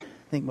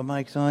think my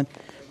mic's on.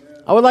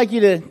 I would like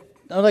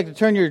to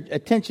turn your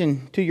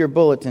attention to your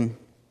bulletin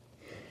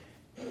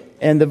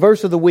and the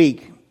verse of the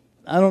week.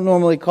 I don't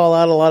normally call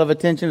out a lot of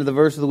attention to the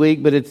verse of the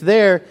week, but it's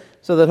there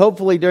so that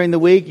hopefully during the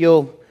week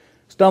you'll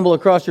stumble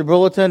across your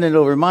bulletin and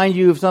it'll remind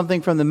you of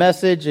something from the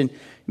message, and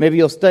maybe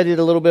you'll study it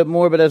a little bit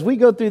more. But as we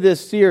go through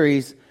this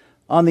series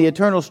on the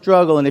eternal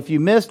struggle, and if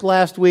you missed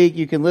last week,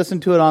 you can listen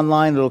to it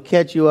online. It'll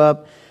catch you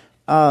up.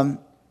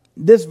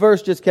 This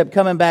verse just kept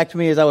coming back to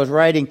me as I was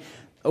writing.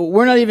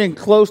 We're not even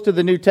close to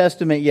the New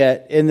Testament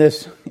yet in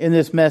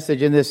this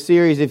message, in this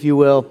series, if you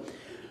will.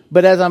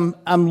 But as I'm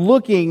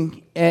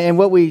looking, and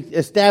what we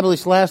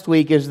established last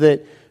week is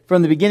that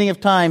from the beginning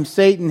of time,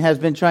 Satan has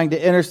been trying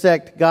to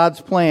intersect God's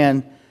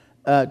plan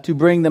to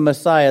bring the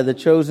Messiah, the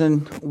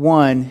chosen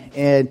one.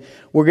 And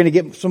we're going to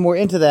get some more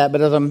into that. But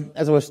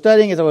as I was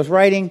studying, as I was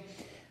writing,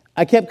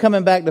 I kept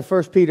coming back to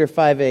 1 Peter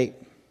 5:8.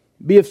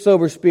 Be of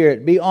sober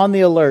spirit. Be on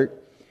the alert.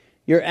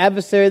 Your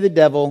adversary, the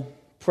devil,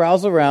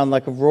 prowls around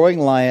like a roaring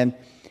lion,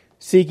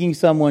 seeking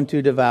someone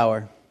to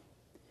devour.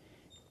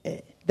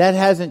 That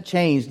hasn't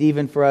changed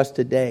even for us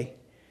today.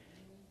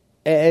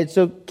 And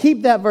so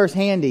keep that verse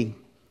handy.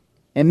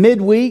 And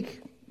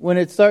midweek, when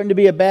it's starting to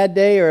be a bad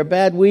day or a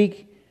bad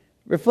week,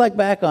 reflect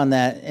back on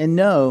that and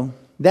know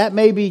that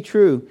may be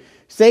true.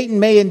 Satan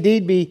may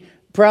indeed be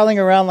prowling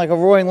around like a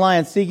roaring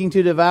lion, seeking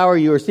to devour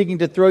you or seeking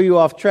to throw you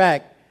off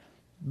track.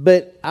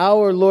 But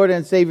our Lord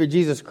and Savior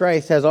Jesus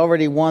Christ has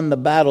already won the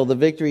battle. The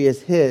victory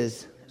is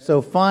His.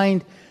 So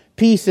find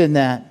peace in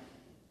that.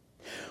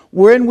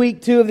 We're in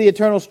week 2 of the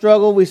eternal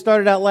struggle. We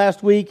started out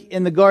last week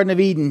in the Garden of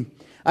Eden.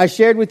 I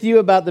shared with you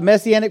about the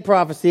messianic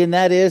prophecy, and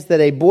that is that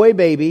a boy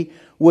baby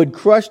would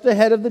crush the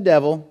head of the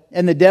devil,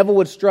 and the devil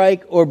would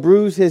strike or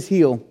bruise his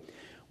heel.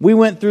 We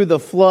went through the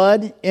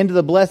flood, into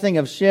the blessing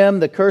of Shem,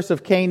 the curse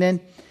of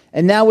Canaan,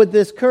 and now with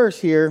this curse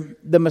here,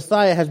 the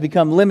Messiah has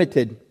become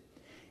limited.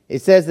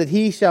 It says that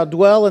he shall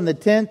dwell in the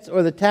tents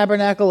or the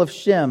tabernacle of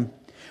Shem.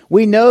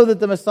 We know that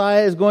the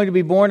Messiah is going to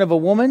be born of a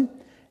woman,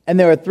 and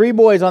there are 3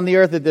 boys on the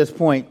earth at this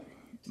point.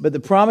 But the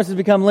promise has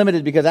become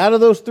limited because out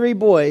of those 3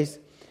 boys,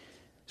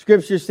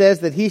 Scripture says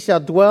that he shall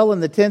dwell in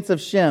the tents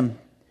of Shem.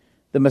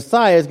 The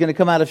Messiah is going to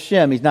come out of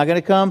Shem. He's not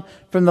going to come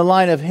from the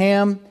line of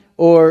Ham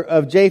or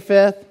of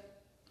Japheth,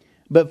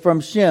 but from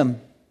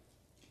Shem.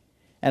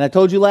 And I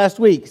told you last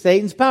week,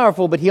 Satan's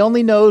powerful, but he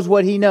only knows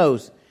what he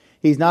knows.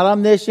 He's not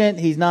omniscient.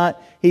 He's not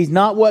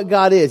what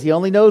God is. He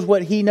only knows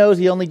what he knows.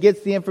 He only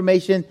gets the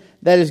information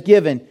that is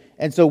given.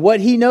 And so what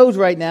he knows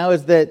right now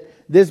is that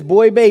this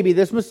boy baby,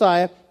 this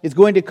Messiah, is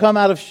going to come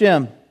out of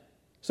Shem.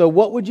 So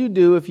what would you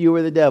do if you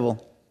were the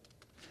devil?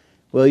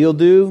 Well, you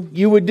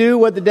would do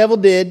what the devil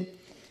did.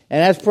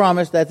 And as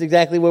promised, that's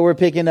exactly what we're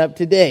picking up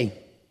today.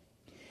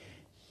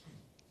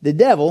 The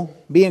devil,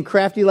 being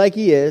crafty like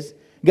he is,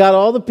 got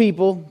all the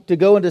people to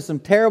go into some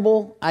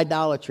terrible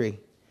idolatry.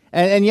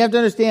 And you have to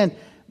understand,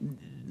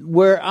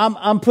 where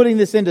I'm putting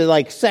this into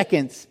like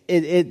seconds,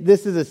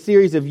 this is a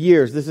series of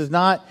years. This is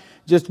not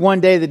just one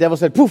day the devil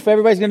said, poof,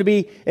 everybody's going to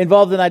be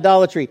involved in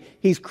idolatry.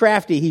 He's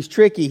crafty, he's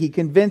tricky, he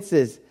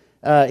convinces,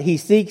 he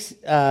seeks,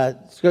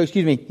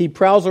 he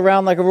prowls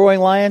around like a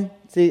roaring lion.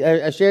 See,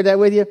 I shared that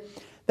with you.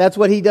 That's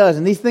what he does.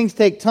 And these things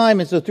take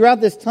time. And so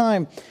throughout this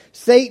time,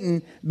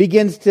 Satan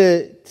begins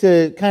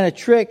to kind of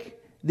trick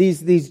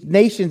these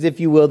nations, if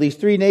you will, these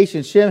 3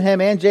 nations, Shem,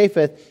 Ham, and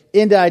Japheth,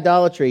 into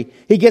idolatry.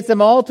 He gets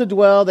them all to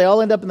dwell. They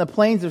all end up in the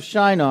plains of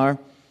Shinar.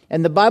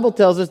 And the Bible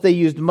tells us they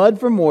used mud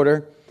for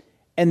mortar,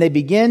 and they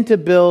begin to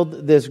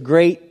build this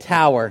great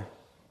tower.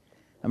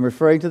 I'm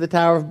referring to the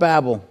Tower of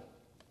Babel.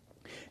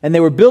 And they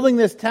were building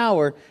this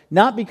tower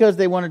not because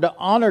they wanted to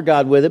honor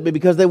God with it, but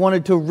because they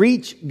wanted to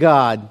reach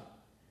God.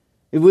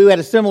 We had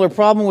a similar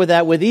problem with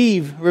that with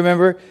Eve,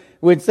 remember,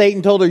 when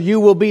Satan told her, you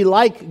will be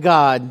like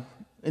God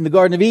in the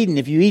Garden of Eden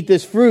if you eat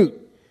this fruit.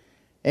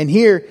 And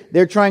here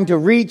they're trying to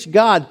reach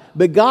God,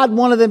 but God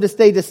wanted them to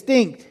stay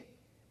distinct.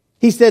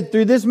 He said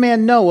through this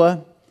man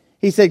Noah,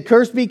 he said,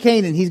 cursed be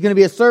Canaan. He's going to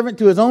be a servant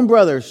to his own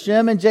brothers,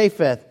 Shem and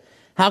Japheth.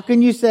 How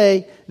can you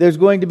say there's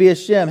going to be a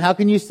Shem? How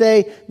can you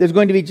say there's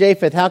going to be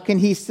Japheth? How can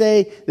he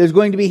say there's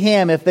going to be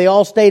Ham if they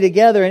all stay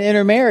together and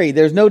intermarry?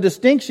 There's no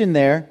distinction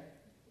there.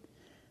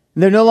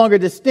 They're no longer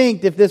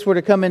distinct if this were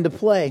to come into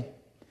play.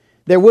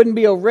 There wouldn't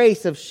be a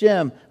race of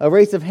Shem, a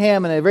race of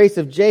Ham, and a race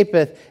of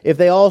Japheth if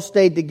they all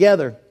stayed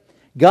together.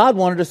 God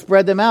wanted to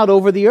spread them out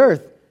over the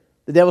earth.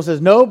 The devil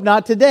says, nope,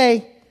 not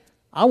today.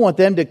 I want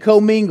them to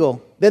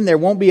commingle. Then there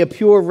won't be a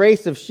pure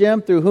race of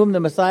Shem through whom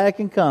the Messiah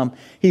can come.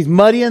 He's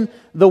muddying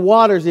the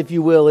waters, if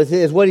you will,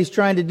 is what he's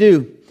trying to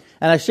do.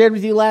 And I shared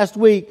with you last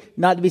week,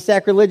 not to be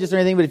sacrilegious or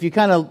anything, but if you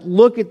kind of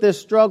look at this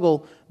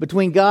struggle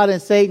between God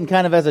and Satan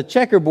kind of as a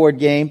checkerboard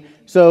game,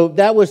 so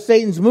that was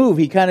Satan's move.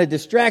 He kind of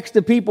distracts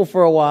the people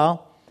for a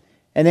while,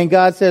 and then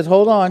God says,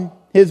 hold on.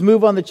 His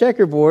move on the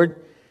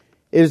checkerboard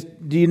is,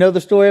 do you know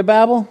the story of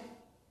Babel?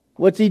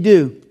 What's he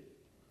do?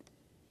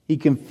 He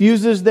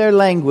confuses their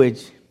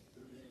language.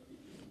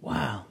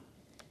 Wow.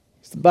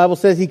 The Bible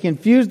says he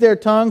confused their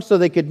tongues so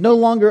they could no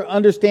longer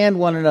understand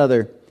one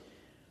another.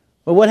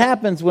 But what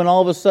happens when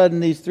all of a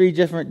sudden these three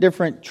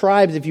different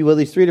tribes, if you will,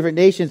 these three different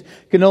nations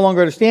can no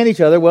longer understand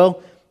each other?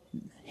 Well,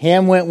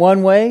 Ham went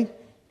one way,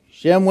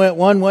 Shem went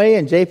one way,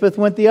 and Japheth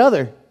went the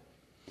other.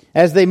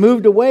 As they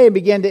moved away and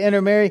began to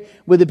intermarry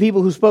with the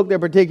people who spoke their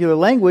particular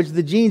language,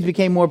 the genes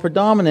became more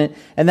predominant,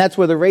 and that's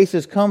where the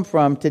races come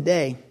from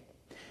today.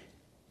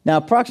 Now,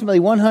 approximately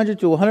 100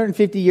 to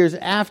 150 years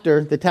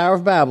after the Tower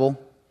of Babel,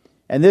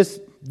 and this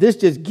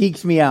just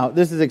geeks me out.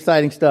 This is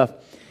exciting stuff.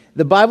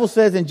 The Bible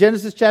says in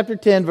Genesis chapter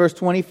 10, verse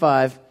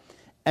 25,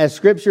 as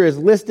Scripture is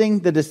listing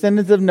the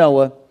descendants of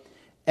Noah,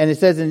 and it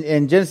says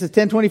in Genesis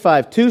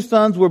 10:25, 2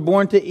 sons were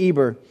born to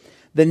Eber.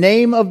 The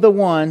name of the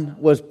one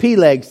was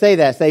Peleg. Say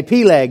that. Say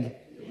Peleg.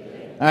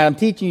 Peleg. All right, I'm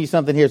teaching you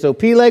something here. So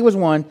Peleg was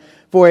one.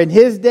 For in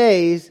his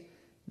days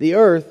the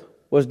earth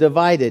was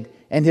divided,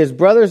 and his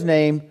brother's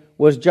name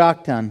was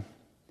Joktan.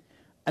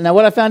 And now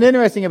what I found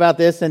interesting about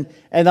this, and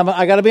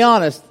I got to be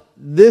honest,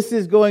 this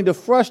is going to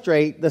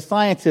frustrate the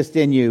scientist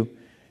in you.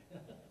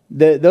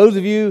 Those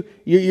of you,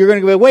 you're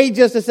going to go, wait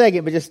just a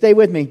second, but just stay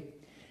with me.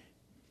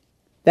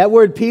 That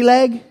word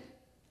Peleg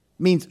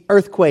means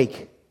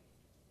earthquake.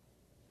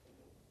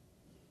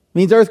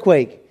 Means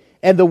earthquake.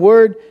 And the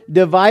word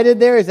divided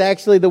there is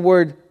actually the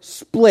word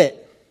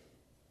split.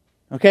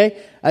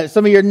 Okay?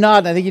 Some of you are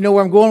nodding. I think you know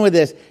where I'm going with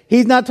this.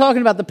 He's not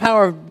talking about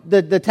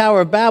the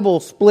Tower of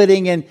Babel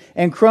splitting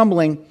and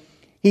crumbling.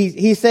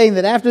 He's saying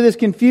that after this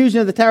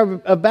confusion of the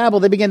Tower of Babel,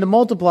 they began to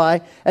multiply.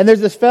 And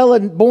there's this fellow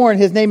born,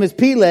 his name is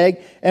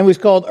Peleg, and was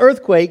called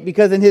earthquake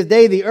because in his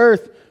day the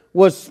earth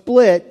was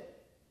split.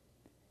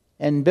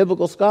 And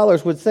biblical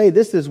scholars would say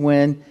this is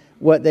when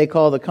what they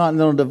call the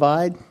continental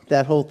divide,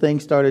 that whole thing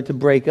started to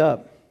break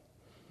up.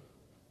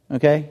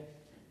 Okay?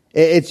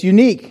 It's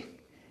unique.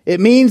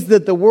 It means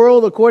that the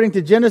world, according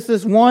to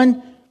Genesis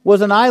 1,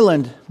 was an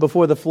island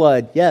before the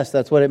flood. Yes,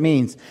 that's what it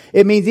means.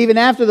 It means even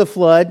after the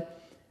flood,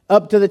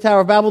 up to the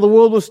Tower of Babel, the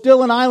world was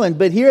still an island.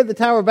 But here at the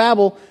Tower of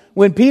Babel,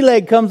 when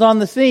Peleg comes on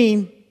the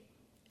scene,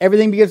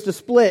 everything begins to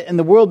split and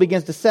the world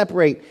begins to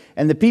separate.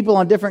 And the people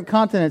on different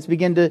continents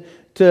begin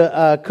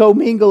to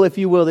commingle, if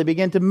you will. They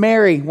begin to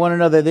marry one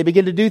another. They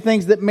begin to do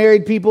things that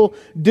married people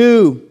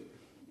do.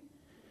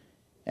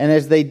 And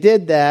as they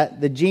did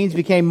that, the genes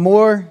became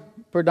more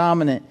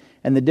predominant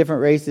and the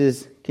different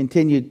races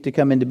continued to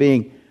come into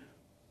being.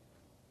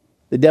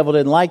 The devil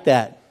didn't like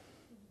that.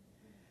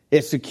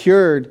 It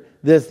secured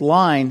this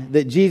line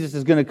that Jesus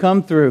is going to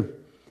come through.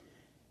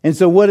 And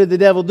so what did the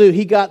devil do?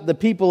 He got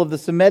the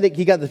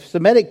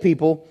Semitic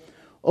people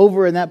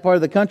over in that part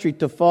of the country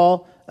to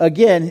fall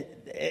again.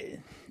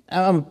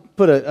 I'm going to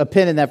put a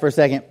pin in that for a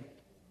second.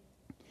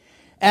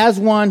 As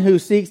one who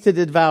seeks to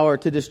devour,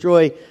 to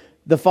destroy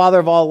the father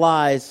of all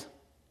lies,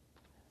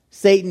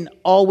 Satan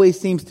always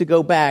seems to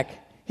go back.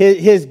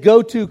 His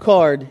go-to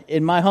card,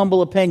 in my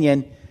humble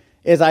opinion,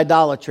 is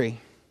idolatry.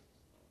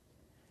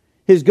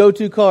 His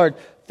go-to card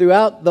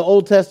throughout the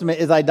Old Testament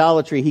is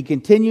idolatry. He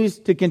continues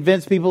to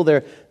convince people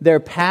their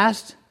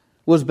past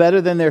was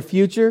better than their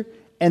future,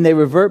 and they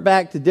revert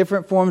back to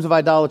different forms of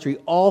idolatry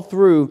all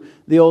through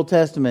the Old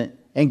Testament.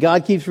 And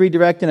God keeps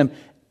redirecting them.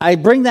 I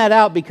bring that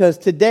out because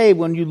today,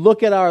 when you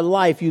look at our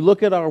life, you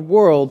look at our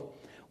world,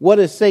 what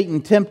does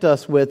Satan tempt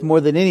us with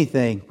more than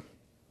anything?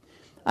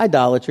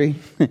 Idolatry.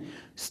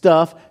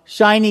 Stuff.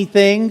 Shiny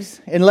things.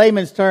 In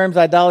layman's terms,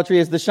 idolatry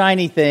is the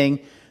shiny thing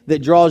that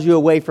draws you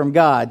away from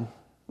God.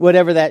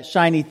 Whatever that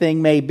shiny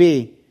thing may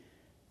be.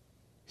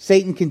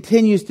 Satan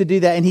continues to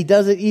do that, and he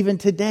does it even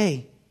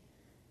today.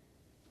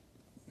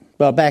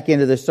 Well, back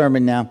into the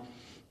sermon now.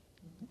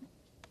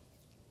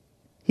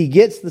 He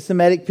gets the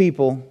Semitic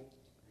people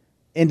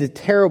into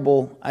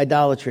terrible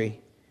idolatry.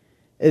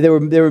 There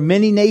were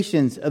many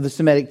nations of the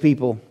Semitic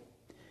people,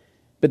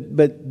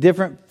 but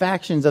different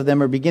factions of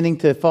them are beginning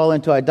to fall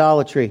into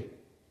idolatry.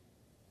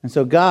 And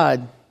so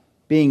God,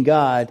 being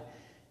God,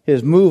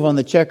 his move on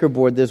the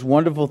checkerboard, this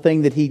wonderful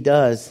thing that he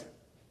does,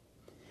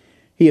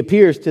 he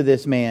appears to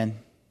this man,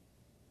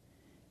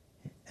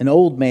 an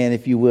old man,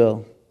 if you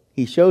will.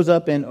 He shows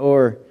up in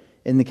Ur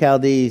in the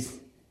Chaldees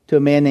to a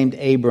man named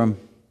Abram.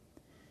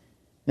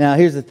 Now,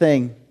 here's the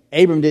thing.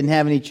 Abram didn't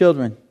have any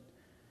children.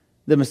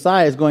 The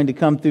Messiah is going to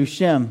come through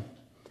Shem.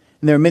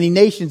 And there are many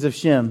nations of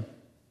Shem.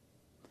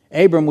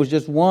 Abram was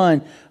just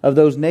one of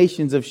those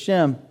nations of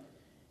Shem.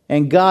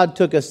 And God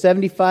took a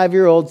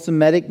 75-year-old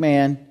Semitic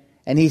man,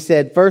 and he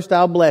said, first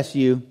I'll bless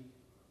you,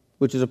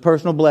 which is a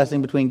personal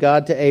blessing between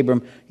God to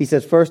Abram. He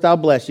says, first I'll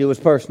bless you. It was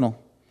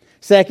personal.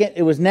 Second,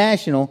 it was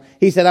national.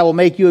 He said, I will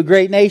make you a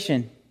great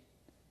nation.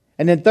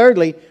 And then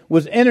thirdly,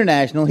 was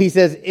international. He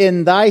says,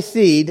 in thy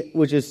seed,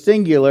 which is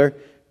singular,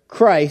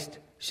 Christ,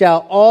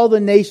 shall all the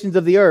nations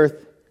of the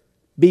earth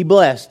be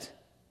blessed.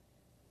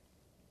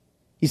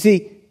 You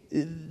see,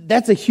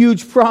 that's a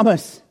huge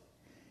promise.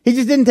 He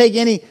just didn't take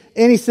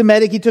any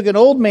Semitic. He took an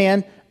old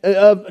man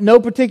of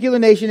no particular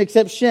nation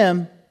except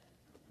Shem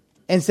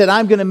and said,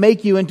 I'm going to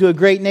make you into a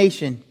great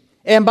nation.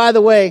 And by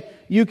the way,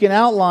 you can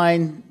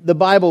outline the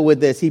Bible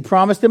with this. He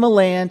promised him a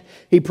land,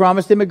 he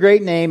promised him a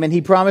great name, and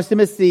he promised him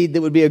a seed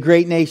that would be a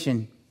great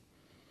nation.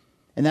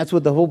 And that's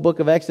what the whole book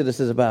of Exodus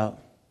is about.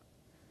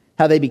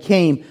 how they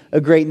became a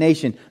great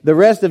nation. The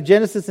rest of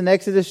Genesis and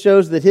Exodus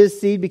shows that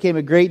his seed became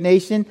a great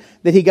nation,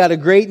 that he got a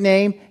great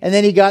name, and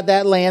then he got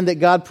that land that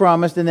God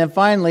promised, and then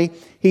finally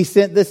he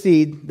sent the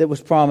seed that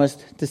was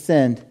promised to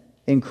send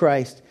in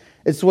Christ.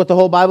 It's what the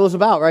whole Bible is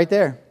about right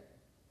there.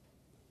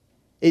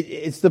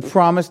 It's the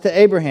promise to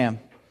Abraham.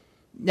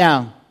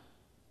 Now,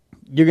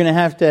 you're going to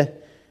have to,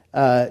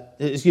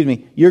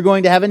 you're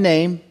going to have a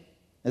name.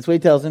 That's what he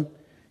tells him.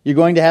 You're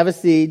going to have a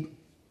seed,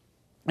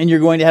 and you're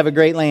going to have a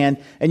great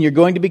land, and you're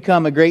going to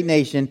become a great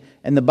nation,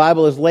 and the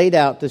Bible is laid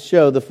out to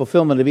show the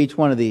fulfillment of each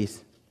one of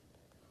these.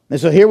 And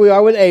so here we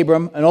are with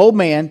Abram, an old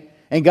man,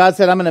 and God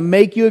said, I'm going to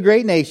make you a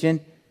great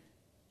nation.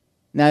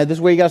 Now, this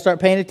is where you got to start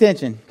paying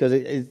attention, because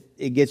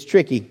it gets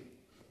tricky.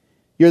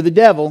 You're the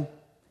devil,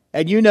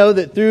 and you know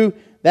that through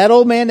that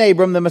old man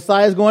Abram, the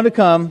Messiah is going to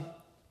come.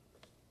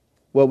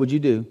 What would you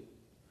do?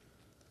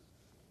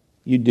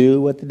 You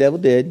do what the devil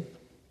did.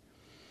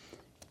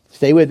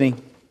 Stay with me.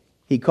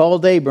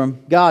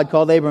 God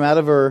called Abram out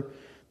of Ur,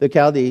 the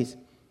Chaldees.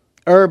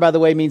 Ur, by the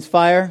way, means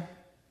fire.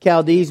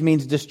 Chaldees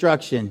means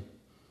destruction.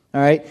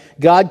 All right?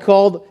 God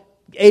called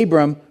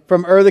Abram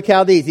from Ur, the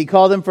Chaldees. He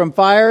called him from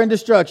fire and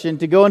destruction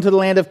to go into the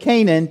land of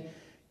Canaan.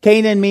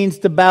 Canaan means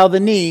to bow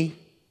the knee.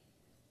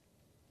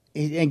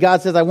 And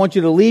God says, I want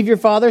you to leave your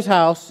father's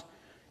house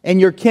and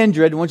your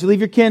kindred. I want you to leave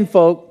your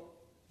kinfolk,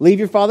 leave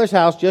your father's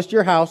house, just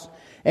your house,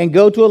 and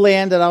go to a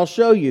land that I'll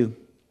show you.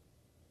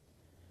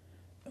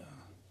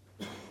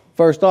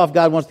 First off,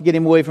 God wants to get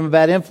him away from a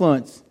bad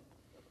influence.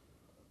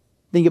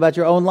 Think about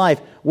your own life.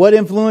 What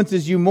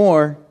influences you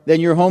more than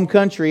your home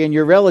country and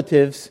your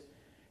relatives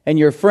and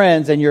your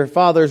friends and your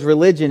father's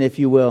religion, if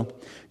you will?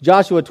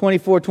 Joshua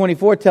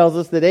 24:24 tells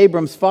us that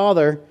Abram's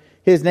father,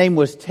 his name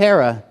was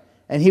Terah,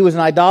 and he was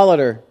an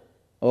idolater.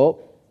 Oh,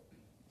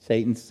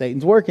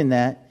 Satan's working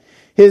that.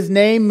 His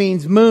name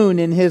means moon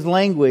in his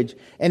language,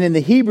 and in the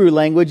Hebrew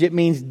language it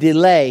means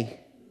delay.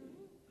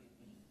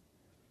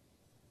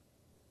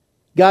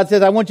 God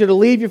says, I want you to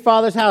leave your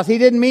father's house. He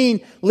didn't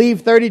mean leave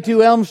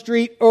 32 Elm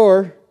Street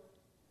or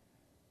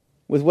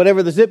with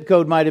whatever the zip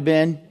code might have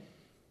been.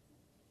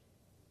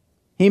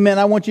 He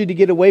meant, I want you to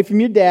get away from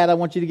your dad. I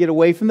want you to get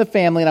away from the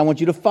family, and I want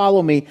you to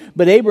follow me.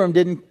 But Abram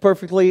didn't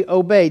perfectly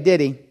obey,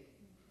 did he?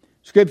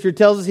 Scripture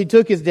tells us he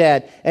took his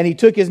dad and he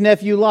took his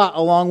nephew Lot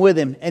along with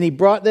him, and he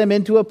brought them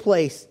into a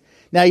place.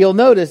 Now you'll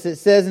notice it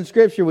says in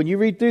Scripture, when you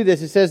read through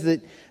this, it says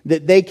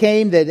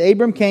that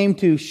Abram came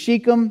to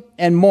Shechem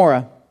and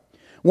Morah.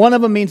 One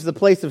of them means the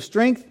place of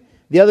strength.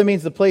 The other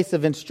means the place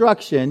of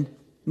instruction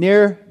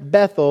near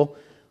Bethel.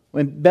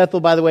 When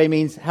Bethel, by the way,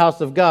 means house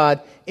of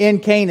God. In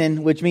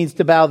Canaan, which means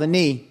to bow the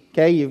knee.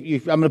 Okay,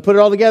 I'm going to put it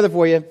all together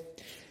for you.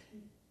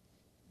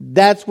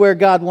 That's where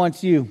God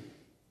wants you.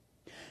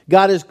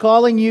 God is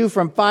calling you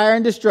from fire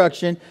and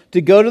destruction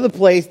to go to the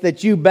place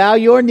that you bow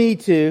your knee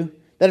to.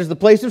 That is the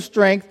place of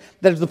strength.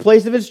 That is the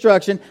place of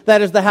instruction.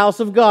 That is the house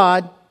of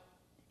God.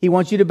 He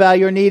wants you to bow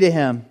your knee to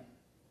Him.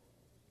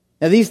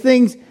 Now these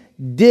things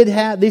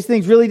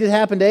really did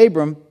happen to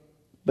Abram,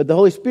 but the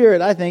Holy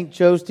Spirit, I think,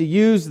 chose to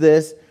use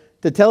this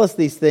to tell us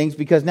these things,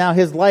 because now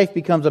his life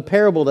becomes a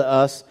parable to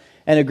us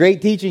and a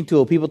great teaching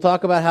tool. People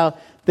talk about how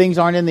things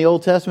aren't in the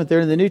Old Testament, they're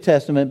in the New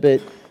Testament,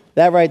 but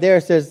that right there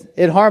says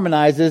it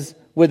harmonizes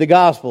with the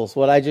Gospels,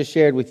 what I just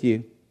shared with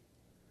you.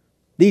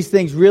 These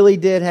things really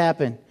did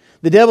happen.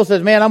 The devil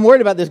says, man, I'm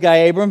worried about this guy,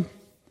 Abram.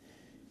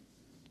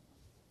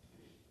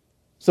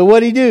 So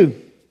what'd he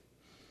do?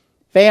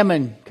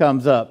 Famine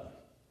comes up.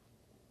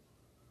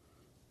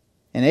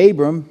 And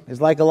Abram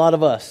is like a lot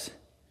of us.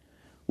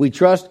 We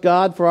trust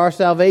God for our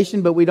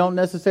salvation, but we don't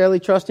necessarily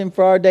trust Him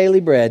for our daily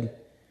bread.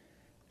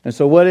 And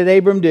so what did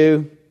Abram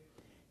do?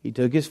 He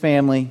took his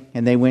family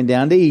and they went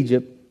down to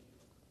Egypt,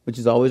 which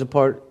is always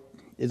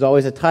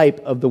a type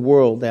of the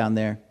world down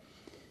there.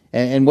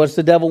 And what's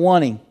the devil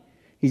wanting?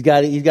 He's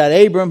got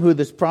Abram, who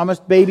this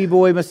promised baby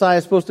boy Messiah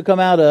is supposed to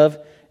come out of.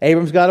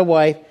 Abram's got a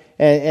wife,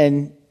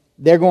 and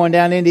they're going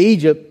down into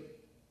Egypt.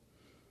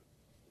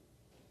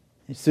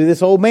 It's through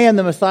this old man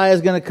the Messiah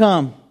is going to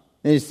come,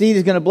 and his seed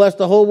is going to bless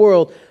the whole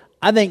world.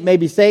 I think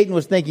maybe Satan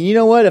was thinking, you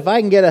know what, if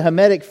I can get a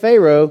Hamitic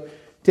Pharaoh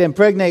to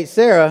impregnate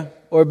Sarah,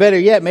 or better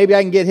yet, maybe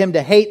I can get him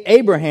to hate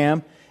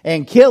Abraham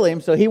and kill him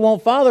so he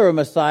won't father a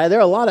Messiah. There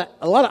are a lot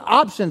of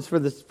options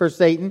for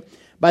Satan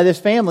by this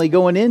family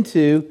going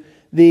into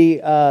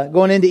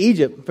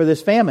Egypt for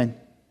this famine.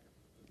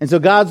 And so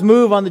God's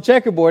move on the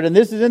checkerboard, and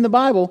this is in the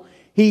Bible,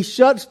 He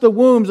shuts the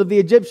wombs of the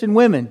Egyptian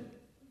women.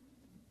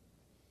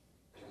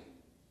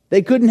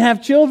 They couldn't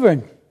have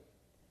children.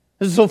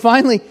 So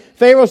finally,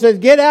 Pharaoh says,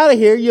 get out of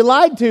here. You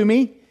lied to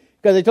me.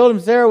 Because they told him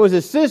Sarah was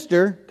his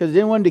sister, because they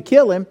didn't want to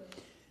kill him.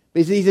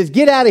 But he says,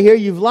 get out of here.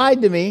 You've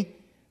lied to me.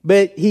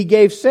 But he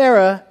gave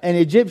Sarah an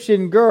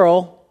Egyptian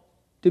girl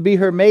to be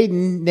her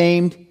maiden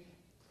named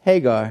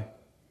Hagar.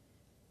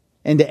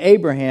 And to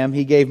Abraham,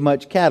 he gave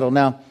much cattle.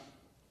 Now,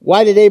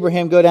 why did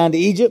Abraham go down to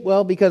Egypt?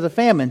 Well, because of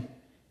famine.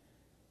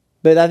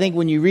 But I think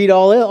when you read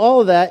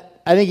all of that,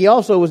 I think he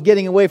also was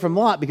getting away from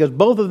Lot, because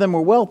both of them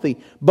were wealthy.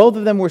 Both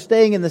of them were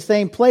staying in the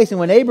same place. And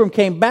when Abram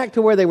came back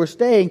to where they were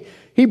staying,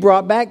 he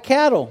brought back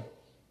cattle.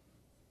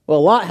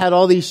 Well, Lot had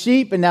all these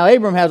sheep, and now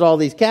Abram has all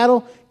these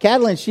cattle.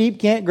 Cattle and sheep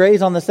can't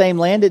graze on the same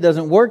land. It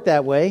doesn't work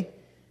that way.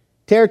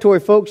 Territory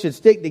folks should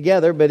stick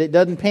together, but it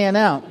doesn't pan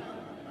out.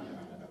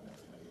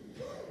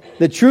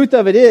 The truth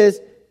of it is,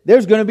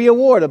 there's going to be a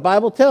war. The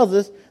Bible tells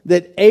us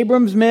that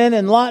Abram's men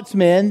and Lot's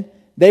men,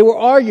 they were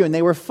arguing.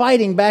 They were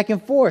fighting back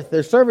and forth.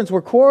 Their servants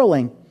were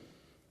quarreling.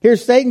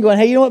 Here's Satan going,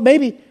 hey, you know what?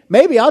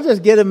 Maybe I'll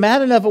just get them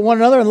mad enough at one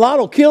another and Lot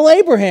will kill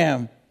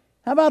Abraham.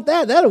 How about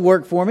that? That'll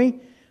work for me.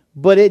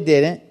 But it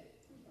didn't.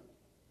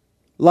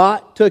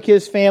 Lot took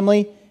his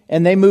family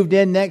and they moved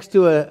in next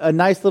to a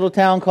nice little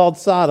town called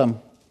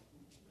Sodom.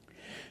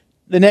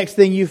 The next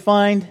thing you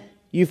find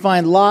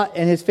Lot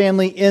and his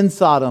family in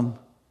Sodom.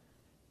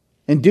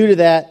 And due to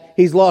that,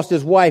 he's lost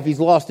his wife, he's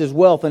lost his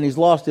wealth, and he's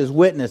lost his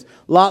witness.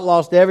 Lot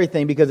lost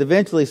everything because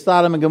eventually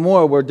Sodom and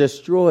Gomorrah were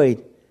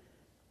destroyed.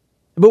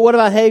 But what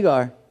about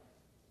Hagar?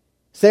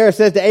 Sarah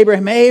says to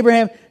Abraham, hey,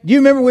 Abraham, do you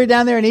remember we were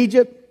down there in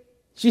Egypt?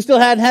 She still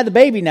hadn't had the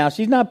baby now.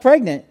 She's not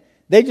pregnant.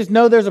 They just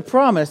know there's a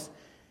promise.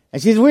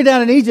 And she says, we're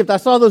down in Egypt. I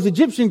saw those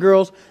Egyptian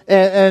girls,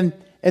 and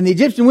the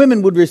Egyptian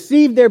women would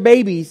receive their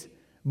babies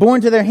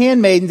born to their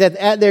handmaidens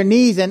at their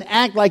knees and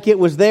act like it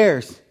was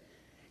theirs.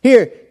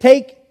 Here,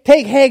 take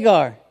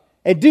Hagar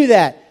and do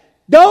that.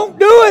 Don't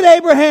do it,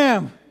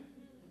 Abraham.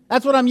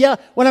 That's what I'm yelling.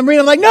 When I'm reading,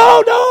 I'm like,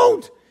 no,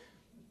 don't.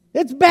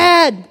 It's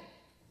bad.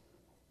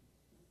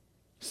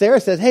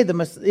 Sarah says, hey,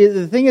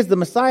 the thing is the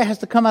Messiah has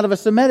to come out of a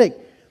Semitic.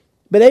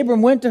 But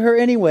Abram went to her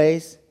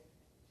anyways,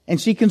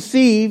 and she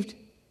conceived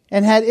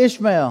and had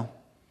Ishmael.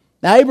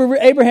 Now,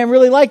 Abraham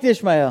really liked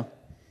Ishmael.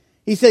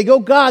 He said, go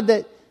God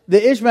that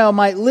Ishmael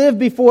might live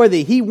before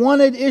thee. He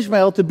wanted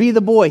Ishmael to be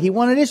the boy. He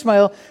wanted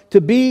Ishmael to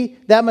be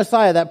that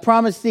Messiah, that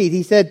promised seed.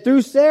 He said,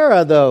 through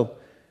Sarah, though,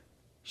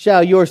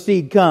 shall your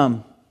seed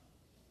come.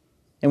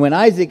 And when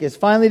Isaac is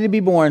finally to be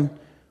born,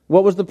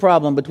 what was the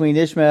problem between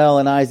Ishmael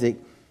and Isaac?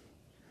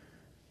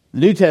 The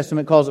New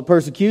Testament calls it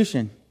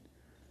persecution.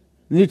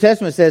 The New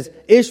Testament says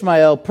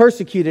Ishmael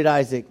persecuted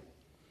Isaac.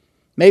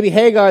 Maybe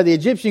Hagar, the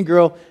Egyptian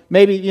girl,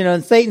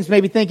 and Satan's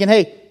maybe thinking,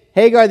 hey,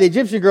 Hagar, the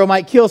Egyptian girl,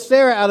 might kill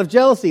Sarah out of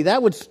jealousy.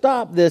 That would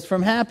stop this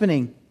from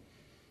happening.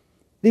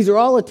 These are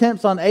all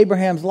attempts on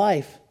Abraham's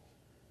life.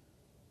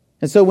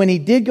 And so when he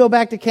did go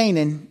back to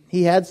Canaan,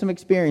 he had some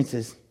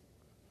experiences.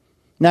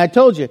 Now I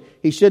told you,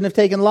 he shouldn't have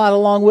taken Lot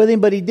along with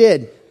him, but he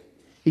did.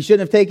 He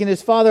shouldn't have taken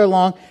his father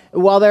along.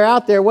 While they're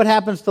out there, what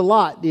happens to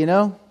Lot, do you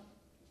know?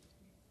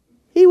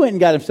 He went and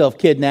got himself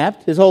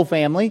kidnapped, his whole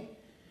family.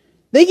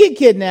 They get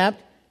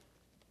kidnapped,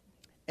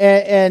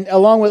 and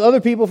along with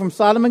other people from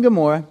Sodom and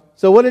Gomorrah.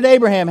 So what did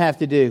Abraham have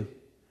to do?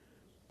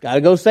 Got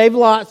to go save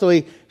Lot. So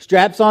he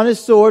straps on his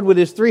sword with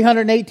his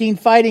 318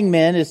 fighting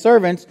men, his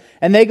servants,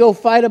 and they go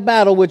fight a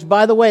battle, which,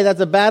 by the way,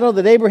 that's a battle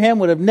that Abraham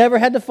would have never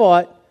had to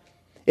fought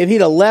if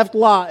he'd have left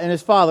Lot and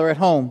his father at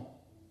home.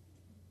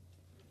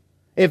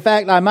 In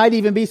fact, I might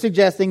even be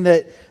suggesting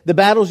that the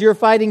battles you're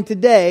fighting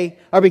today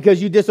are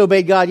because you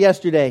disobeyed God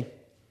yesterday.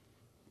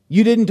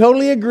 You didn't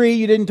totally agree.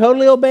 You didn't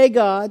totally obey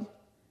God.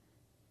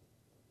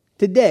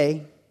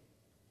 Today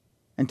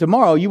and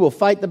tomorrow you will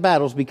fight the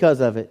battles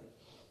because of it.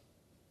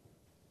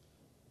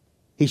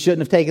 He shouldn't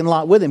have taken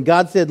Lot with him.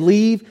 God said,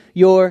 leave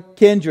your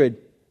kindred.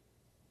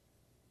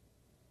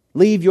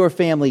 Leave your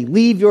family.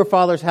 Leave your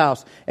father's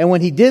house. And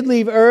when he did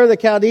leave Ur the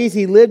Chaldees,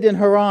 he lived in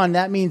Haran.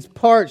 That means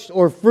parched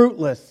or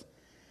fruitless.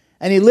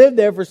 And he lived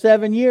there for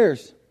 7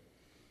 years.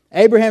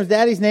 Abraham's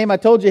daddy's name, I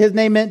told you his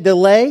name meant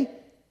delay.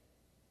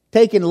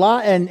 Taking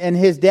Lot and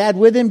his dad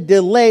with him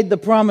delayed the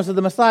promise of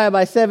the Messiah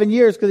by 7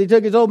 years because he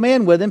took his old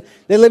man with him.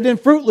 They lived in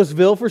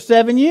Fruitlessville for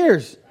 7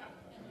 years.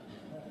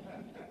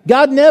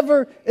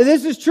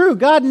 This is true,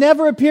 God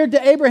never appeared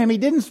to Abraham. He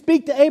didn't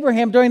speak to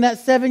Abraham during that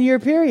 7-year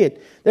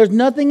period. There's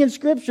nothing in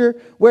Scripture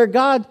where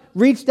God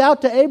reached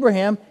out to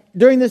Abraham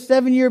during the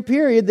 7-year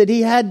period that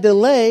he had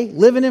delay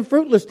living in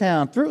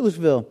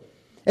Fruitlessville.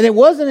 And it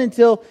wasn't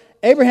until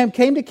Abraham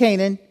came to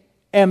Canaan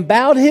and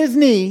bowed his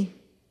knee.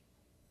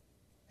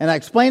 And I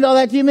explained all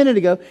that to you a minute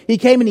ago. He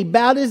came and he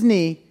bowed his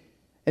knee,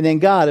 and then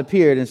God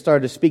appeared and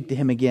started to speak to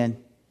him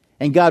again.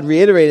 And God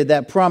reiterated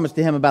that promise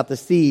to him about the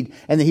seed,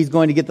 and that he's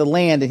going to get the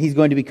land, and he's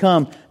going to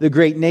become the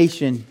great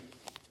nation.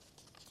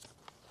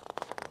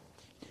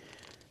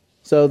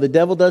 So the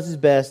devil does his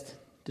best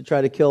to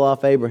try to kill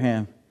off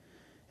Abraham.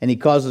 And he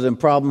causes him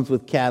problems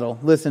with cattle.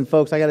 Listen,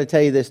 folks, I got to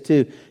tell you this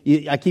too.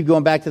 I keep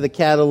going back to the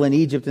cattle in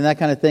Egypt and that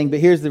kind of thing, but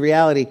here's the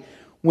reality.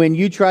 When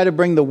you try to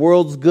bring the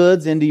world's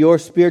goods into your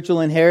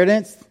spiritual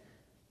inheritance,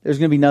 there's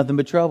going to be nothing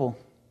but trouble.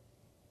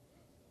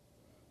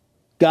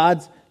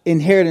 God's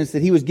inheritance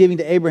that he was giving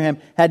to Abraham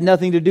had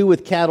nothing to do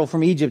with cattle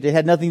from Egypt. It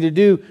had nothing to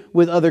do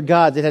with other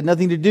gods. It had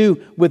nothing to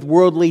do with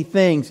worldly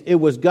things. It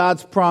was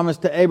God's promise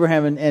to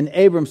Abraham. And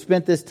Abram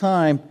spent this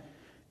time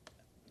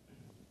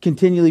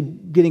continually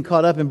getting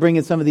caught up and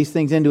bringing some of these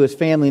things into his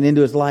family and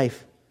into his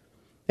life.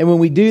 And when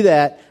we do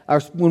that,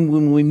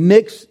 when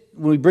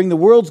we bring the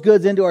world's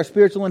goods into our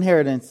spiritual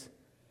inheritance,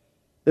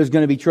 there's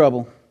going to be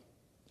trouble.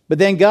 But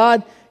then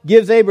God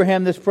gives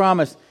Abraham this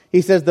promise.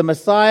 He says the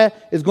Messiah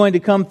is going to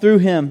come through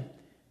him.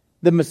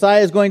 The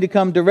Messiah is going to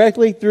come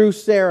directly through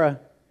Sarah.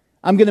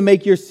 I'm going to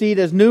make your seed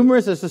as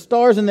numerous as the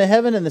stars in the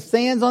heaven and the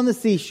sands on the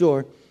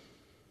seashore.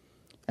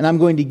 And I'm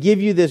going to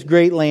give you this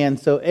great land.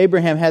 So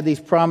Abraham had these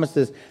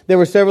promises. There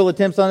were several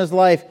attempts on his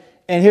life.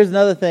 And here's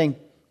another thing.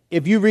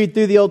 If you read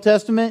through the Old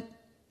Testament,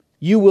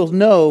 you will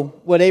know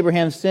what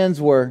Abraham's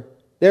sins were.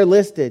 They're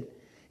listed.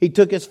 He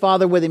took his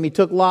father with him. He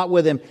took Lot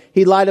with him.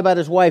 He lied about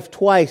his wife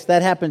twice.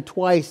 That happened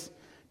twice.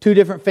 2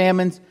 different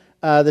famines.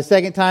 The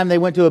second time they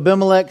went to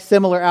Abimelech,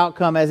 similar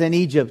outcome as in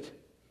Egypt.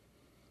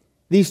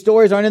 These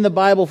stories aren't in the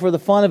Bible for the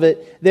fun of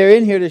it. They're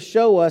in here to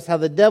show us how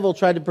the devil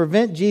tried to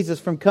prevent Jesus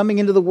from coming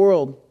into the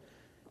world.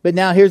 But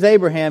now here's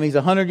Abraham. He's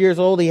 100 years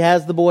old. He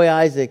has the boy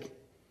Isaac.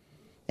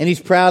 And he's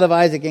proud of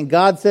Isaac. And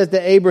God says to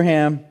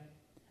Abraham,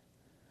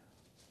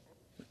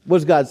 what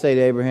does God say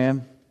to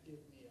Abraham?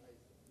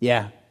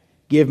 Yeah,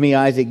 give me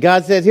Isaac.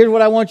 God says, here's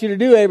what I want you to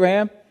do,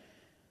 Abraham.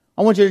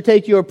 I want you to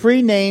take your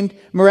pre-named,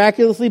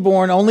 miraculously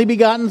born, only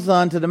begotten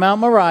son to the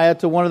Mount Moriah,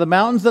 to one of the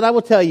mountains that I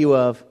will tell you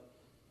of.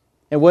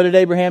 And what did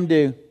Abraham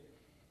do?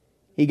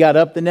 He got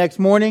up the next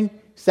morning,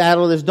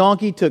 saddled his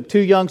donkey, took 2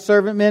 young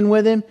servant men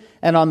with him,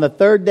 and on the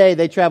 3rd day,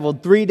 they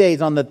traveled 3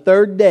 days. On the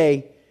 3rd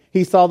day,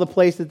 he saw the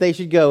place that they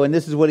should go, and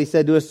this is what he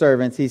said to his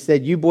servants. He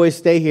said, you boys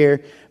stay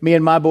here. Me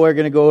and my boy are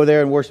going to go over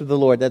there and worship the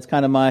Lord. That's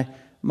kind of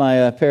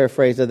my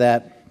paraphrase of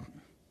that.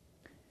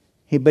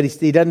 But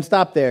he doesn't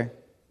stop there.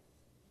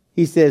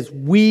 He says,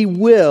 we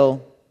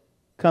will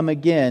come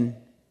again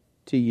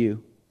to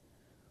you.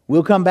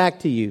 We'll come back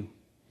to you.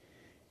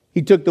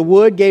 He took the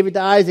wood, gave it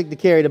to Isaac to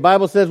carry. The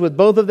Bible says with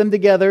both of them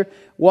together,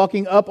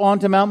 walking up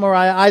onto Mount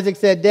Moriah, Isaac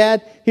said,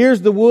 Dad,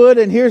 here's the wood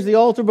and here's the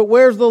altar, but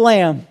where's the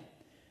lamb?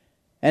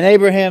 And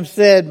Abraham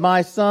said,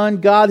 my son,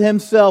 God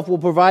himself will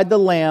provide the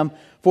lamb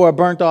for a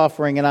burnt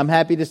offering. And I'm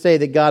happy to say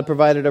that God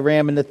provided a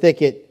ram in the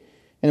thicket,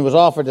 and it was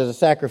offered as a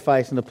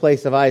sacrifice in the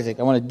place of Isaac.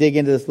 I want to dig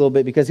into this a little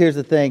bit because here's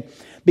the thing.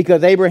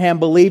 Because Abraham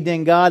believed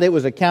in God, it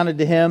was accounted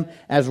to him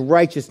as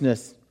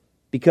righteousness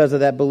because of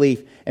that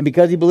belief. And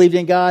because he believed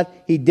in God,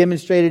 he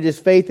demonstrated his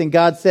faith. And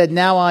God said,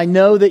 now I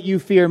know that you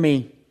fear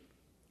me,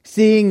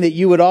 seeing that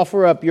you would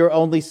offer up your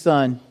only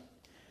son.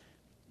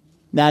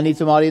 Now I need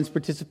some audience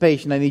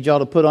participation. I need y'all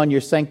to put on your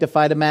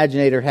sanctified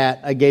imaginator hat.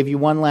 I gave you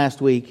one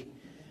last week.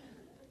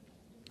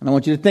 And I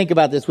want you to think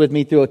about this with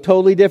me through a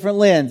totally different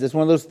lens. It's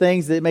one of those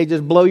things that may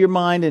just blow your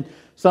mind, and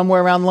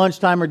somewhere around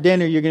lunchtime or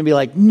dinner, you're going to be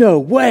like, no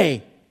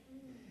way.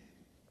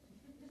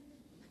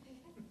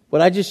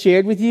 What I just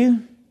shared with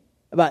you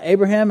about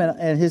Abraham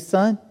and his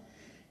son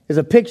is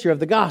a picture of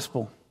the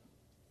gospel.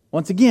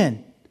 Once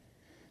again,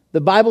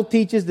 the Bible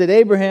teaches that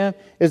Abraham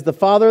is the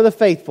father of the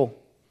faithful,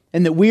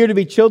 and that we are to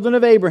be children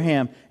of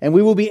Abraham, and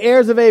we will be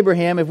heirs of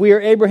Abraham if we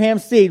are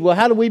Abraham's seed. Well,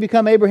 how do we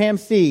become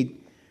Abraham's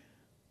seed?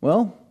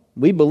 Well,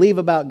 we believe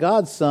about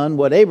God's son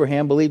what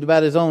Abraham believed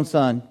about his own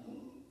son.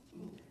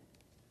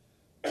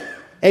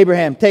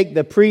 Abraham, take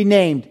the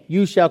pre-named.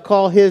 You shall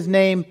call his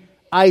name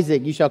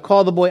Isaac. You shall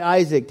call the boy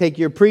Isaac. Take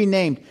your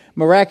pre-named,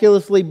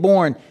 miraculously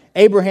born.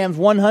 Abraham's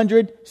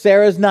 100,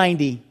 Sarah's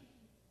 90.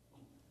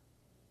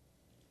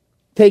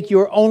 Take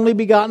your only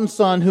begotten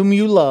son whom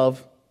you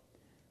love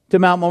to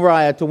Mount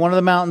Moriah, to one of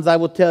the mountains I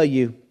will tell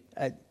you.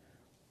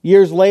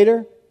 Years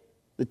later,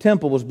 the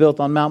temple was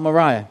built on Mount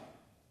Moriah.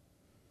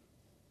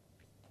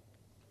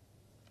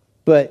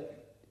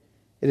 But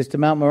it is to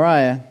Mount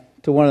Moriah,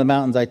 to one of the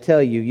mountains I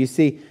tell you. You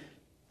see,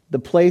 the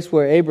place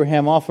where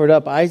Abraham offered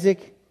up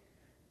Isaac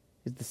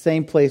is the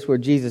same place where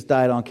Jesus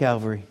died on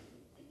Calvary.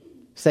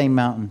 Same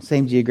mountain,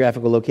 same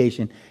geographical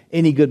location.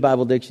 Any good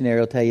Bible dictionary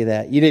will tell you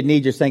that. You didn't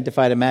need your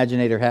sanctified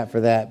imaginator hat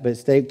for that,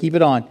 but keep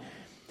it on.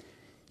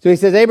 So he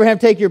says, Abraham,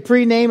 take your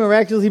pre-named,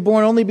 miraculously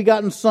born, only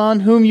begotten son,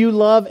 whom you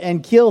love,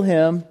 and kill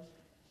him.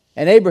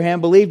 And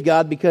Abraham believed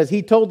God because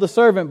he told the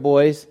servant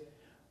boys,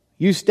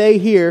 you stay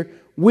here.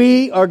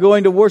 We are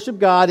going to worship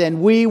God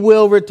and we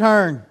will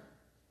return.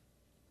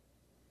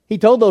 He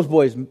told those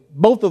boys,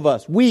 both of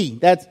us, we,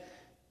 that's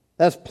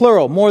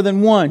plural, more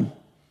than one.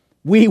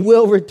 We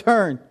will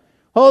return.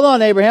 Hold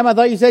on, Abraham, I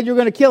thought you said you were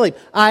going to kill him.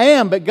 I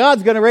am, but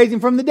God's going to raise him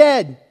from the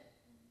dead.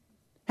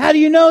 How do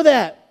you know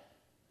that?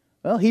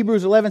 Well,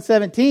 Hebrews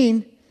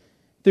 11:17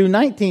 through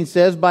 19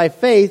 says, by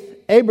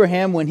faith,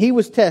 Abraham, when he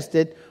was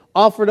tested,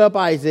 offered up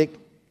Isaac,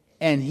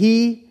 and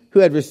he who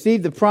had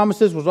received the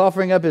promises was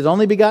offering up his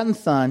only begotten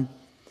son.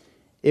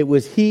 It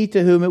was he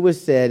to whom it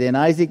was said, in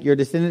Isaac your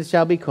descendants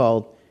shall be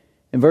called.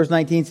 And verse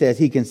 19 says,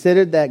 he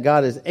considered that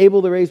God is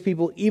able to raise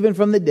people even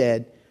from the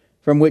dead,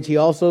 from which he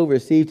also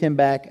received him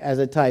back as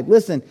a type.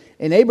 Listen,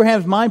 in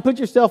Abraham's mind, put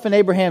yourself in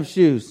Abraham's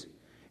shoes.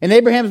 In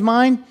Abraham's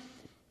mind,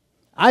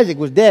 Isaac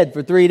was dead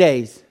for 3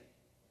 days.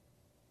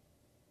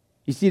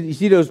 You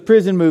see those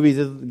prison movies,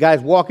 the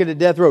guys walking to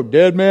death row,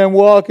 dead man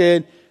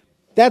walking.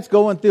 That's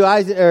going through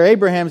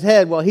Abraham's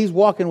head while he's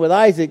walking with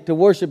Isaac to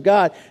worship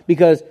God,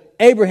 because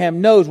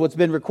Abraham knows what's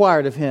been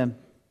required of him.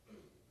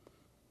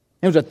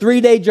 It was a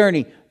 3-day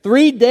journey.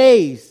 3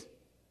 days.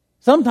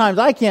 Sometimes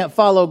I can't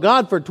follow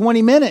God for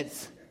 20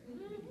 minutes.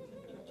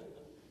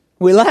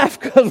 We laugh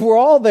because we're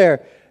all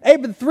there. Hey,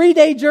 but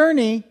 3-day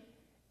journey,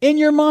 in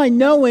your mind,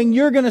 knowing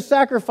you're going to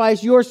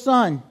sacrifice your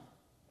son.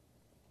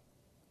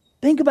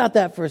 Think about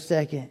that for a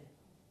second.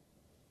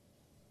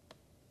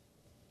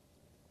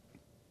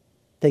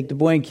 Take the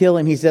boy and kill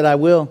him. He said, I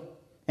will.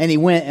 And he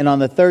went, and on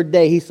the third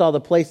day, he saw the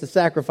place of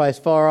sacrifice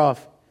far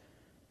off.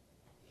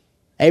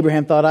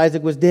 Abraham thought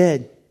Isaac was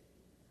dead.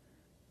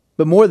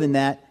 But more than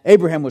that,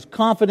 Abraham was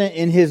confident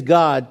in his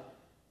God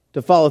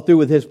to follow through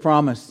with his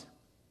promise.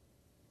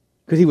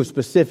 Because he was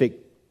specific.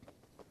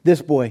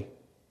 This boy.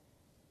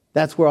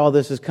 That's where all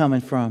this is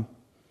coming from.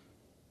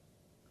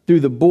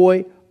 Through the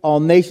boy, all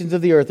nations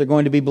of the earth are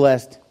going to be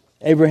blessed.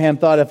 Abraham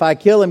thought, if I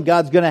kill him,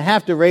 God's going to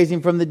have to raise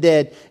him from the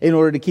dead in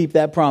order to keep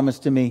that promise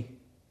to me.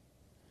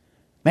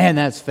 Man,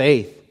 that's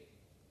faith.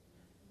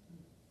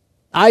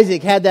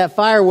 Isaac had that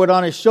firewood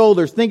on his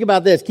shoulders. Think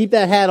about this. Keep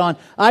that hat on.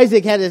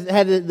 Isaac had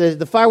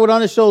the firewood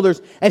on his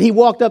shoulders, and he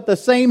walked up the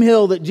same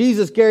hill that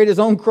Jesus carried his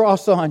own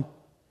cross on.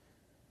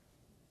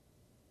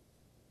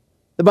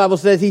 The Bible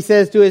says, he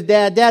says to his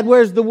dad, Dad,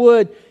 where's the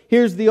wood?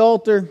 Here's the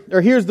altar.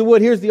 Or here's the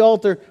wood, here's the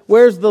altar.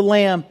 Where's the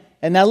lamb?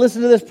 And now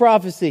listen to this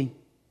prophecy.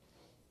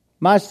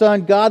 My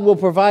son, God will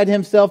provide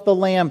himself the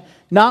lamb.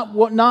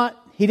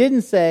 He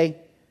didn't say,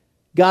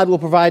 God will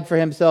provide for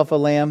himself a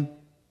lamb.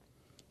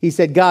 He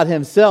said God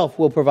himself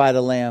will provide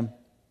a lamb.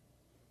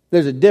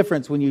 There's a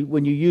difference when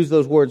you use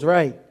those words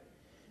right.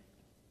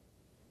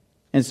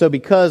 And so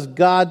because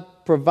God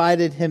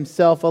provided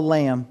himself a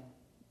lamb,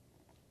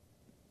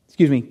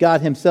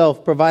 God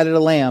himself provided a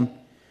lamb,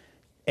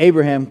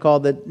 Abraham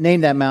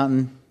named that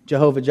mountain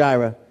Jehovah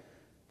Jireh.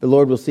 The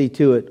Lord will see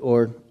to it,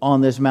 or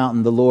on this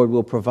mountain the Lord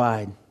will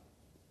provide.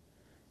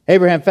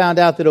 Abraham found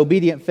out that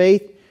obedient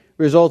faith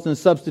results in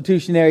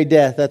substitutionary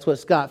death. That's what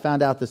Scott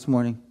found out this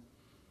morning.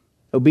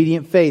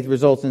 Obedient faith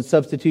results in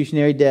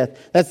substitutionary death.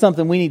 That's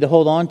something we need to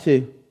hold on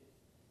to.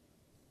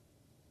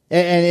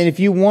 And if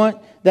you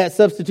want that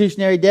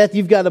substitutionary death,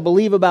 you've got to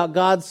believe about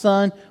God's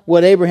Son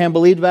what Abraham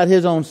believed about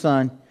his own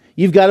son.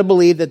 You've got to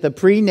believe that the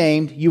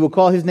pre-named, you will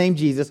call his name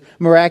Jesus,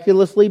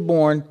 miraculously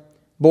born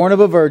of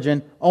a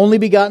virgin, only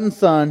begotten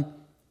Son,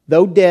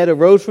 though dead,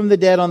 arose from the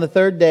dead on the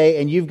third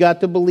day, and you've got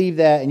to believe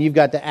that, and you've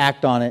got to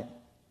act on it.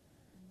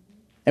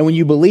 And when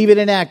you believe it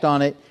and act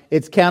on it,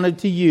 it's counted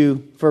to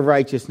you for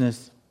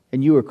righteousness.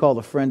 And you are called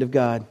a friend of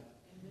God.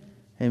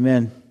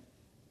 Amen.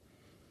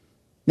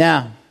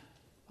 Now,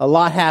 a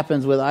lot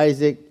happens with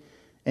Isaac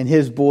and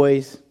his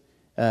boys,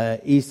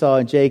 Esau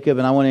and Jacob.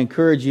 And I want to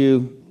encourage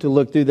you to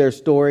look through their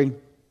story.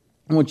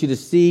 I want you to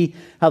see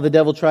how the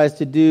devil tries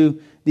to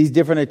do these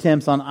different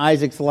attempts on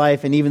Isaac's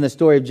life. And even the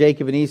story of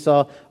Jacob and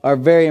Esau are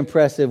very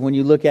impressive when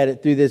you look at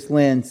it through this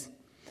lens.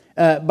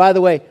 By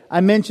the way,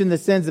 I mentioned the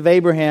sins of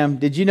Abraham.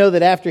 Did you know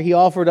that after he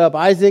offered up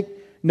Isaac,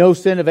 no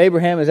sin of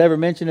Abraham is ever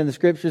mentioned in the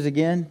Scriptures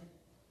again?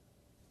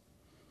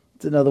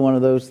 It's another one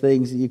of those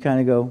things that you kind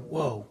of go,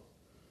 whoa,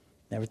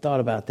 never thought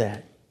about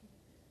that.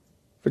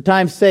 For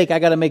time's sake, I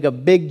got to make a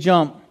big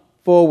jump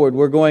forward.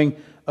 We're going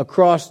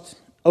across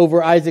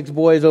over Isaac's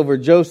boys, over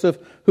Joseph,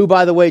 who,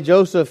 by the way,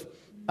 Joseph,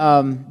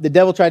 the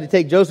devil tried to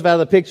take Joseph out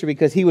of the picture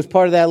because he was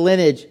part of that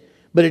lineage,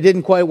 but it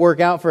didn't quite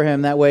work out for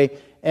him that way.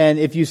 And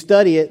if you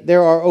study it,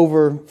 there are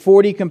over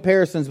 40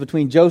 comparisons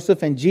between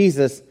Joseph and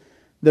Jesus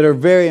that are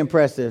very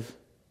impressive.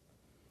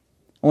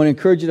 I want to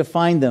encourage you to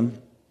find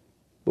them.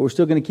 But we're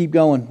still going to keep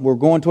going. We're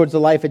going towards the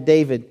life of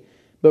David.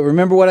 But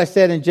remember what I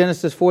said in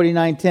Genesis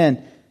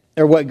 49:10,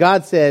 or what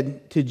God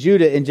said to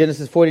Judah in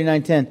Genesis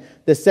 49:10.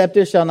 The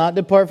scepter shall not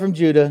depart from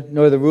Judah,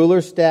 nor the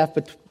ruler's staff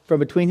from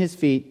between his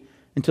feet,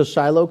 until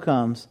Shiloh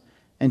comes,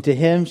 and to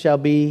him shall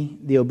be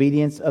the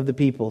obedience of the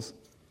peoples.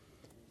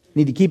 You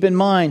need to keep in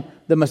mind,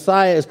 the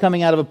Messiah is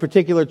coming out of a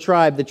particular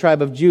tribe, the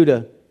tribe of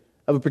Judah,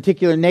 of a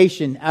particular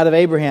nation, out of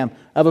Abraham,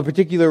 of a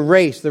particular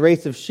race, the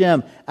race of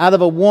Shem, out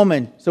of a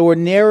woman. So we're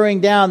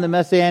narrowing down the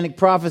messianic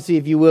prophecy,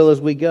 if you will,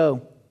 as we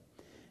go.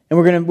 And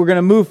we're going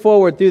to move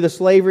forward through the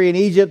slavery in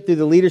Egypt, through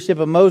the leadership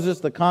of Moses,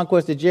 the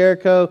conquest of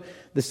Jericho,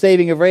 the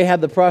saving of Rahab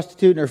the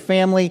prostitute and her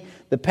family,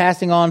 the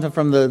passing on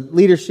from the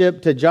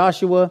leadership to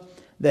Joshua,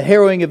 the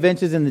harrowing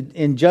events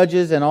in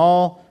Judges, and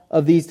all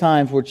of these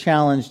times were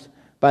challenged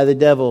by the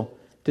devil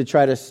to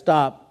try to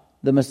stop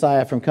the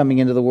Messiah from coming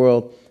into the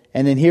world.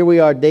 And then here we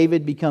are,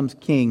 David becomes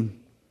king.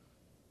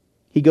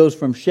 He goes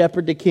from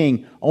shepherd to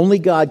king. Only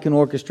God can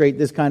orchestrate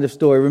this kind of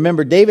story.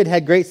 Remember, David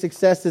had great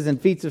successes and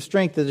feats of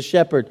strength as a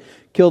shepherd.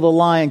 Killed a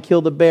lion,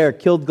 killed a bear,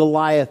 killed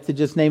Goliath, to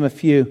just name a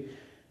few.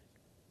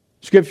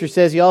 Scripture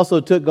says he also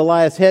took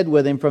Goliath's head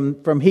with him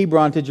from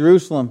Hebron to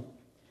Jerusalem.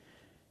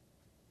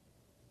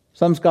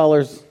 Some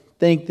scholars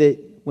think that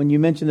when you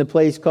mention the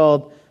place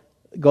called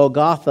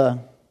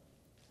Golgotha,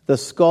 the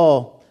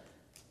skull,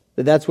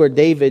 that's where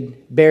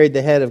David buried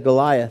the head of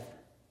Goliath.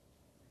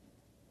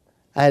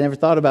 I had never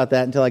thought about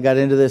that until I got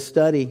into this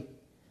study.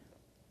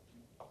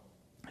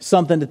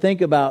 Something to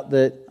think about,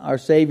 that our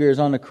Savior is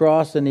on the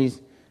cross and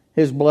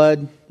his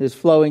blood is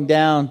flowing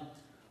down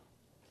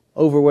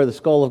over where the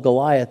skull of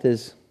Goliath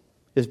is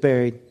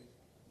buried.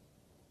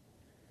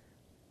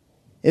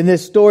 In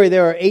this story,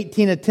 there are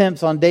 18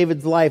 attempts on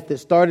David's life that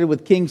started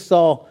with King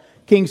Saul.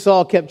 King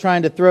Saul kept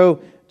trying to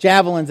throw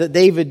javelins that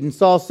David and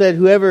Saul said,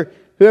 whoever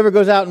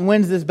goes out and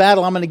wins this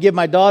battle, I'm going to give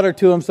my daughter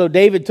to him. So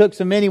David took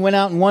some men, he went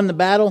out and won the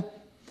battle,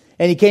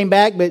 and he came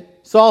back, but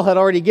Saul had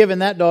already given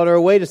that daughter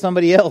away to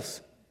somebody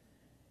else.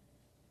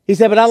 He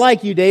said, but I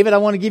like you, David. I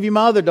want to give you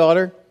my other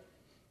daughter.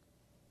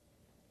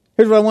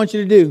 Here's what I want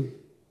you to do.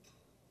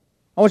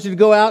 I want you to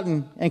go out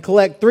and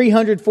collect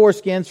 300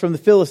 foreskins from the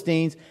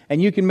Philistines,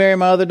 and you can marry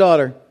my other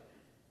daughter.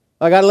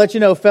 I got to let you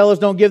know, fellas,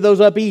 don't give those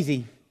up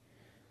easy.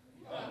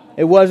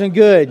 It wasn't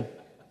good.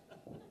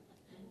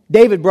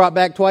 David brought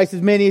back twice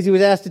as many as he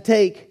was asked to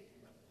take.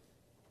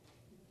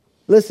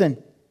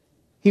 Listen,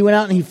 he went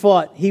out and he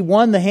fought. He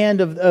won the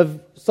hand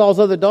of Saul's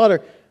other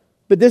daughter.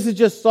 But this is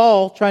just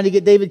Saul trying to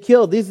get David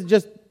killed. This is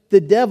just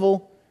the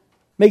devil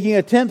making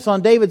attempts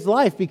on David's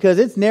life, because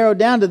it's narrowed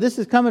down to this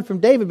is coming from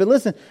David. But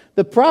listen,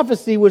 the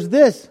prophecy was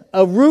this: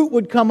 a root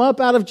would come up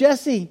out of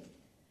Jesse.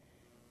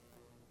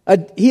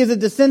 He is a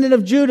descendant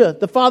of Judah,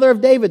 the father of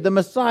David. The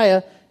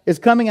Messiah is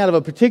coming out of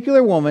a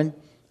particular woman,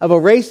 of a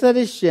race that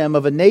is Shem,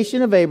 of a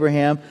nation of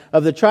Abraham,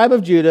 of the tribe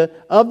of Judah,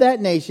 of that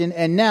nation,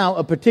 and now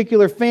a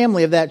particular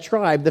family of that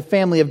tribe, the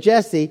family of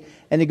Jesse.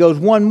 And it goes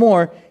one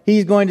more.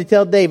 He's going to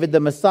tell David, the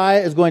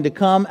Messiah is going to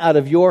come out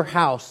of your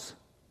house.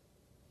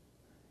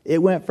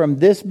 It went from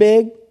this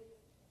big,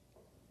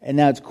 and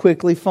now it's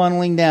quickly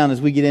funneling down as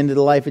we get into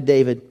the life of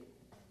David.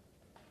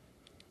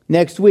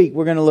 Next week,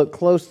 we're going to look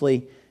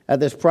closely at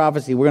this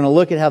prophecy. We're going to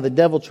look at how the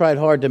devil tried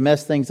hard to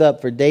mess things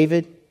up for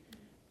David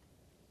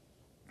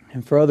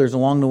and for others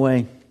along the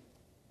way.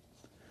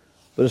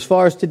 But as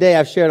far as today,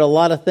 I've shared a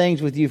lot of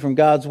things with you from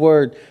God's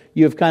Word.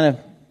 You have kind of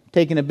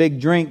taken a big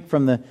drink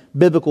from the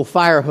biblical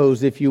fire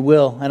hose, if you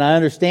will. And I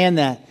understand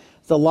that.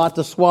 It's a lot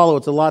to swallow.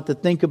 It's a lot to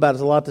think about.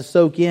 It's a lot to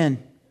soak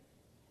in.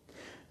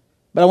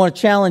 But I want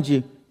to challenge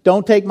you.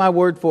 Don't take my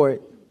word for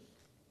it.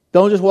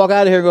 Don't just walk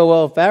out of here and go,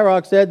 well, Fat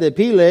Rock said that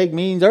Peleg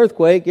means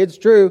earthquake. It's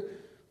true.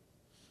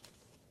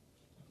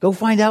 Go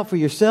find out for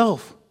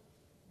yourself.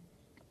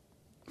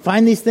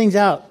 Find these things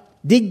out.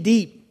 Dig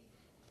deep.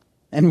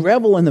 And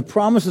revel in the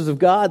promises of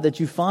God that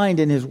you find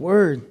in His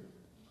Word.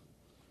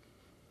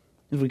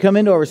 As we come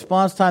into our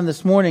response time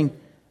this morning,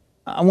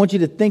 I want you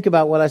to think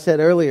about what I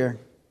said earlier.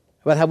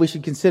 About how we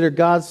should consider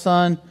God's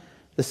Son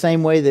the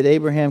same way that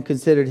Abraham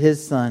considered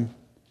his son.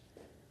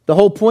 The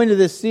whole point of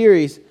this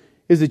series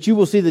is that you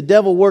will see the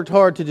devil worked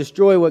hard to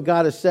destroy what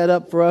God has set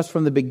up for us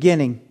from the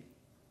beginning.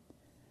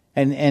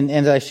 And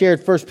as I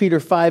shared 1 Peter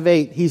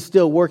 5:8, he's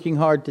still working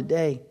hard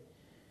today.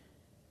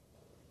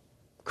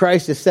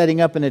 Christ is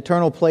setting up an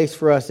eternal place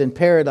for us in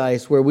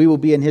paradise where we will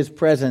be in His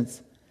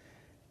presence.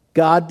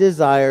 God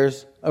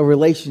desires a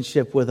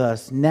relationship with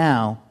us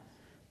now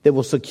that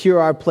will secure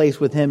our place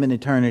with Him in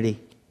eternity.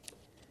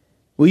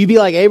 Will you be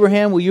like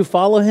Abraham? Will you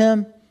follow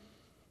him?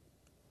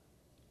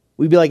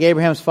 Will you be like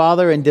Abraham's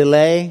father and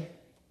delay?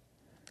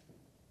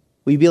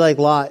 Will you be like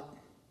Lot?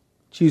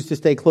 Choose to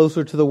stay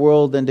closer to the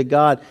world than to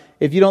God.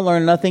 If you don't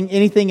learn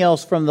anything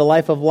else from the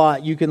life of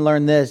Lot, you can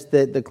learn this,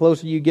 that the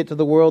closer you get to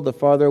the world, the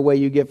farther away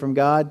you get from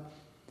God.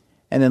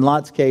 And in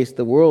Lot's case,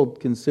 the world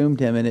consumed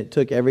him and it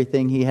took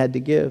everything he had to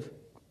give.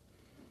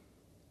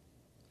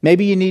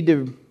 Maybe you need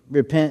to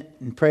repent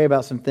and pray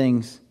about some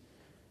things.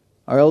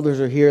 Our elders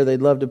are here.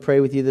 They'd love to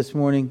pray with you this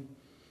morning.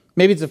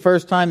 Maybe it's the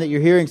first time that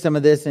you're hearing some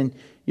of this and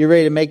you're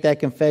ready to make that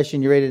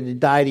confession. You're ready to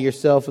die to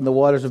yourself in the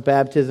waters of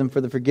baptism for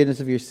the forgiveness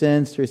of your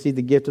sins, to receive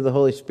the gift of the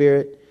Holy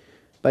Spirit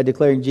by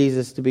declaring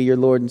Jesus to be your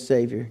Lord and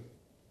Savior.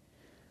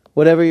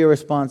 Whatever your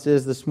response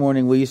is this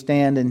morning, will you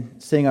stand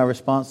and sing our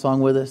response song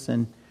with us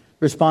and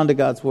respond to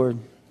God's Word?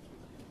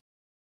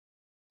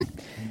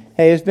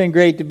 Hey, it's been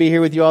great to be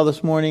here with you all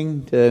this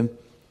morning, to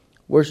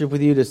worship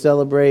with you, to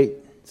celebrate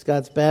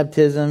Scott's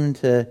baptism,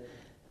 to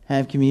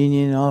have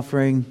communion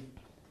offering.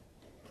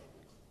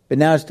 But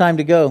now it's time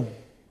to go.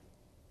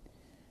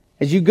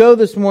 As you go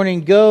this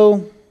morning,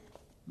 go,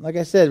 like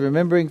I said,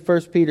 remembering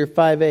 1 Peter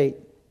 5:8.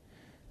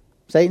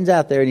 Satan's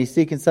out there and he's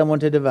seeking someone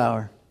to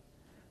devour.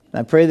 And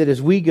I pray that as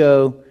we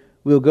go,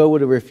 we'll go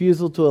with a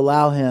refusal to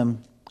allow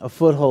him a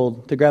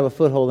foothold, to grab a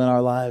foothold in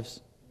our lives.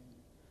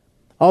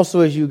 Also,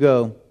 as you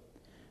go,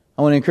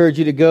 I want to encourage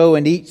you to go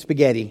and eat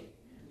spaghetti.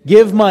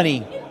 Give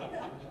money.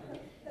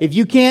 If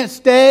you can't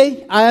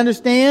stay, I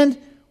understand.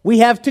 We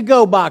have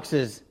to-go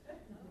boxes.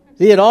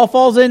 See, it all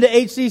falls into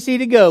HCC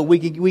to go. We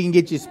can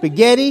get you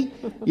spaghetti,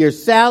 your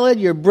salad,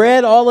 your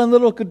bread, all in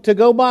little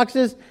to-go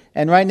boxes.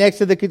 And right next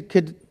to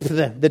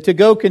the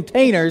to-go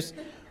containers,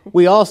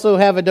 we also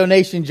have a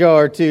donation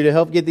jar, too, to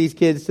help get these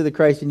kids to the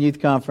Christ and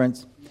Youth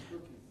Conference.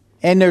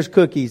 And there's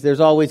cookies. There's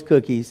always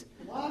cookies.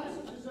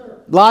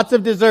 Lots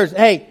of desserts.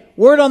 Hey,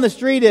 word on the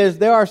street is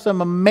there are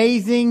some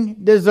amazing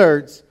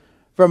desserts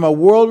from a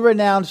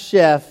world-renowned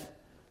chef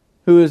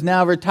who is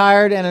now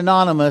retired and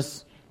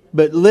anonymous,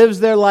 but lives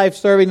their life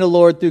serving the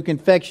Lord through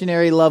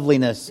confectionery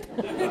loveliness.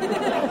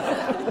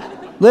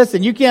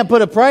 Listen, you can't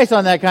put a price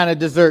on that kind of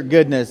dessert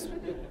goodness,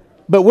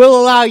 but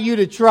we'll allow you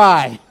to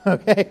try.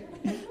 Okay?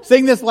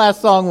 Sing this last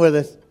song with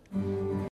us.